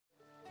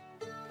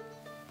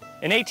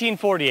In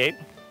 1848,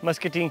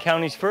 Muscatine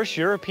County's first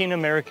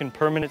European-American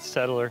permanent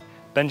settler,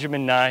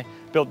 Benjamin Nye,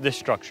 built this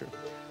structure,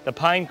 the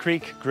Pine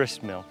Creek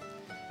Grist Mill.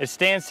 It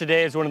stands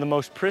today as one of the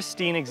most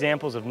pristine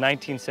examples of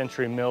 19th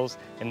century mills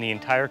in the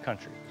entire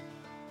country.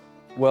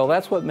 Well,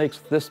 that's what makes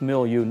this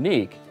mill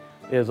unique,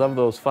 is of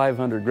those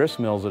 500 grist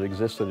mills that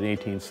existed in the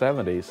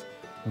 1870s,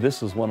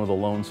 this is one of the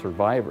lone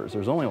survivors.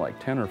 There's only like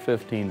 10 or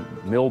 15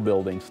 mill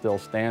buildings still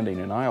standing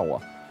in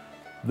Iowa.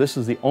 This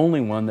is the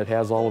only one that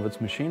has all of its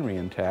machinery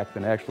intact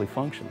and actually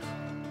functions.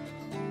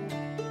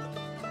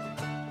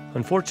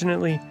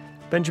 Unfortunately,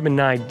 Benjamin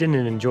Nye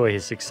didn't enjoy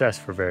his success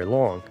for very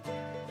long.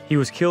 He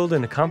was killed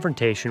in a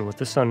confrontation with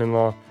the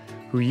son-in-law,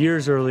 who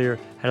years earlier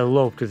had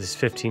eloped with his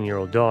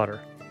 15-year-old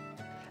daughter.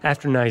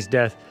 After Nye's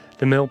death,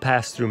 the mill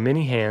passed through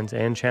many hands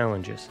and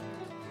challenges.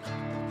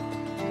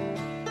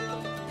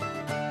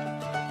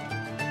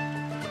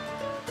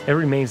 It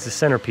remains the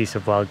centerpiece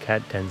of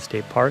Wildcat Den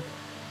State Park,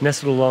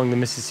 nestled along the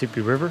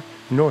Mississippi River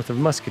north of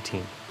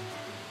Muscatine.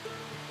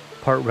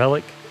 Part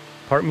relic,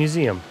 part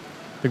museum,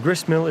 the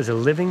grist mill is a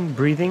living,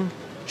 breathing,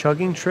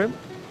 chugging trip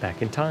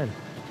back in time.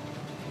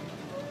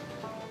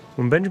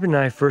 When Benjamin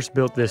Nye first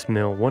built this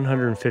mill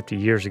 150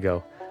 years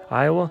ago,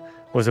 Iowa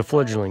was a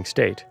fledgling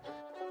state.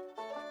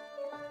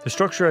 The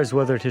structure has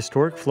weathered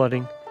historic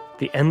flooding,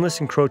 the endless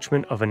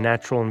encroachment of a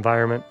natural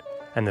environment,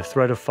 and the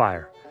threat of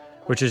fire,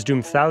 which has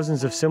doomed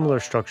thousands of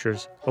similar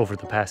structures over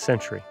the past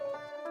century.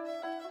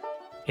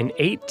 In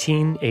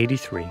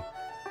 1883,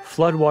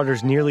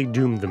 floodwaters nearly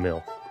doomed the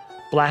mill,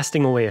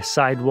 blasting away a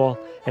sidewall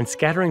and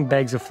scattering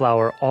bags of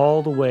flour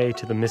all the way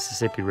to the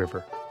Mississippi River.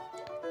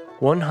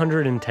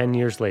 110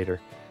 years later,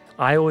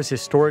 Iowa's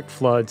historic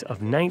floods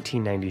of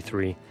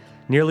 1993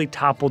 nearly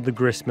toppled the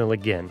grist mill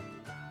again,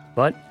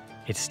 but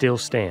it still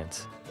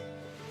stands.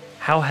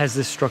 How has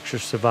this structure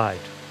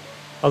survived?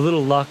 A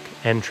little luck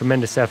and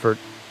tremendous effort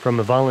from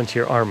a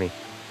volunteer army,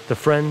 the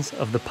Friends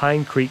of the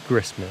Pine Creek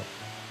Grist Mill.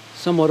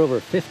 Somewhat over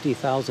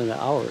 50,000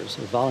 hours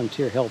of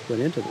volunteer help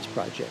went into this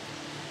project.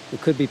 It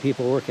could be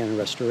people working on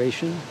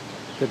restoration,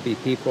 could be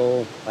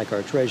people like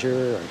our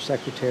treasurer, our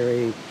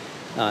secretary,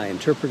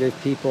 interpretive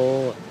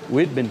people.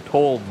 We'd been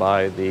told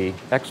by the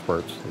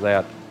experts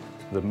that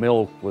the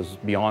mill was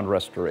beyond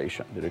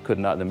restoration, that it could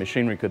not, the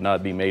machinery could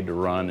not be made to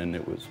run and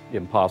it was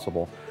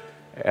impossible.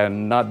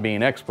 And not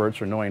being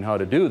experts or knowing how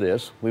to do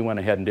this, we went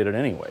ahead and did it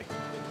anyway.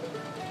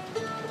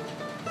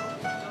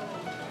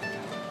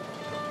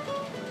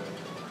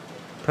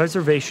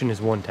 Preservation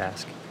is one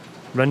task.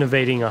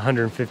 Renovating a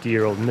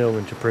 150-year-old mill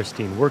into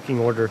pristine working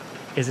order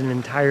is an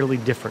entirely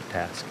different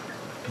task.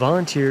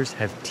 Volunteers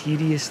have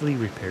tediously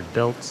repaired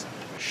belts,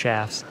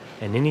 shafts,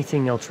 and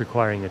anything else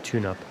requiring a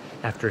tune-up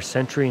after a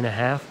century and a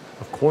half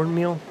of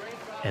cornmeal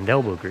and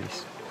elbow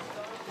grease.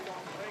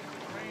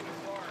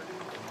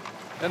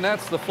 And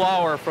that's the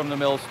flour from the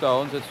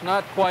millstones. It's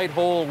not quite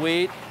whole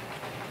wheat,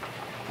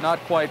 not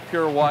quite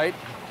pure white.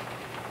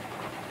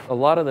 A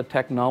lot of the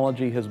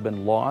technology has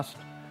been lost,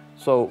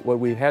 so what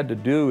we had to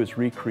do is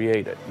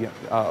recreate it.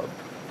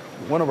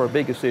 One of our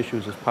biggest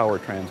issues is power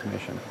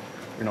transmission.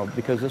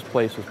 Because this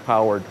place is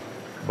powered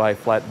by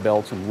flat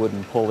belts and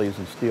wooden pulleys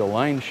and steel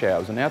line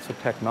shafts, and that's a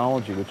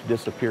technology which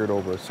disappeared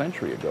over a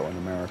century ago in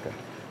America.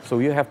 So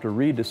you have to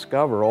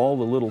rediscover all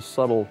the little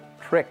subtle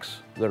tricks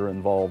that are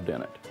involved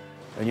in it.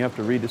 And you have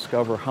to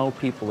rediscover how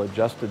people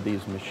adjusted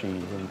these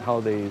machines and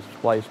how they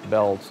spliced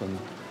belts, and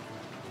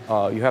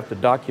you have to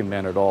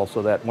document it all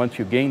so that once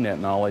you gain that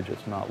knowledge,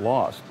 it's not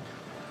lost.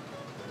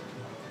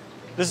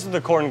 This is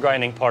the corn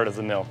grinding part of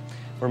the mill,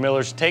 where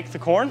millers take the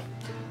corn,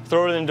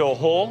 throw it into a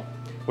hole,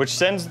 which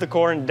sends the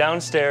corn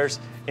downstairs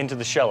into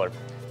the sheller.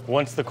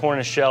 Once the corn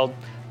is shelled,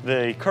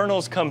 the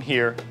kernels come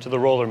here to the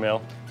roller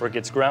mill, where it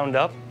gets ground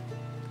up,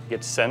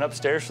 gets sent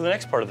upstairs for the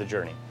next part of the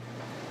journey.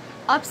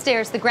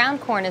 Upstairs, the ground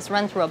corn is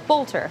run through a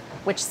bolter,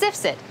 which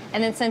sifts it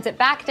and then sends it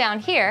back down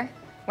here,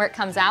 where it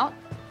comes out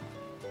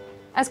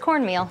as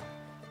cornmeal.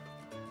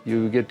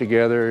 You get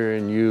together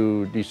and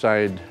you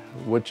decide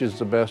which is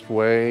the best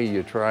way,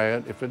 you try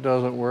it. If it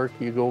doesn't work,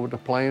 you go to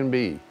plan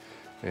B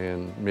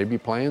and maybe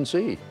plan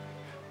C.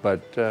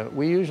 But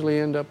we usually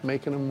end up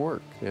making them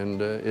work,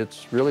 and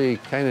it's really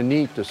kind of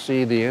neat to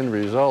see the end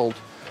result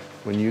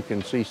when you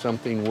can see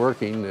something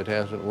working that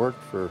hasn't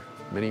worked for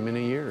many,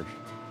 many years.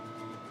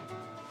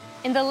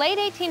 In the late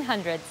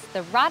 1800s,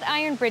 the Wrought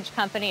Iron Bridge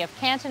Company of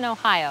Canton,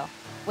 Ohio,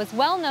 was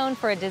well known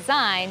for a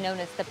design known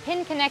as the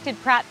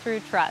pin-connected Pratt-through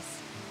truss.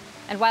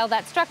 And while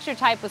that structure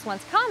type was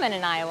once common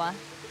in Iowa,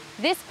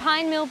 this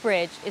Pine Mill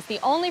Bridge is the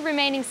only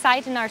remaining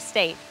site in our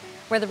state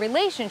where the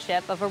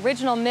relationship of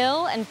original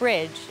mill and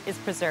bridge is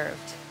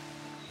preserved.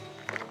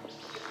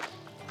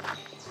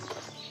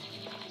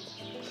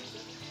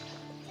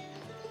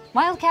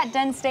 Wildcat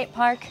Den State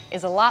Park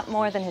is a lot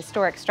more than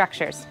historic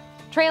structures.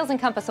 Trails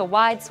encompass a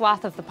wide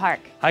swath of the park.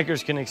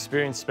 Hikers can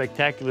experience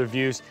spectacular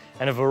views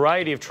and a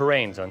variety of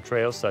terrains on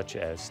trails such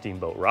as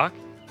Steamboat Rock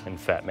and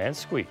Fat Man's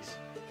Squeeze.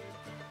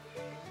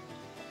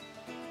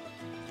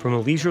 From a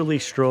leisurely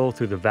stroll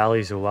through the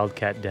valleys of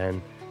Wildcat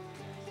Den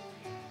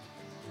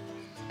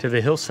to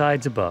the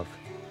hillsides above,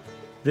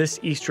 this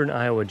eastern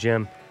Iowa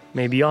gem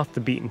may be off the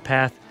beaten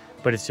path,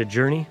 but it's a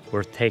journey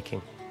worth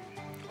taking,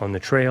 on the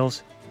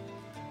trails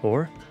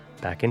or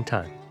back in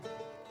time.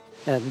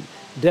 And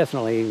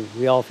definitely,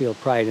 we all feel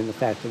pride in the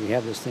fact that we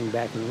have this thing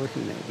back and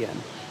working again.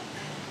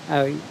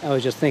 I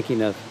was just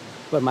thinking of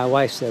what my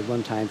wife said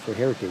one time for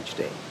Heritage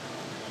Day.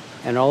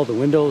 And all the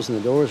windows and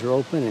the doors were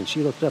open, and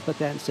she looked up at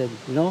that and said,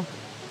 you know,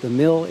 the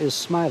mill is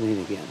smiling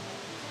again.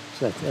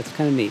 So that's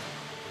kind of neat.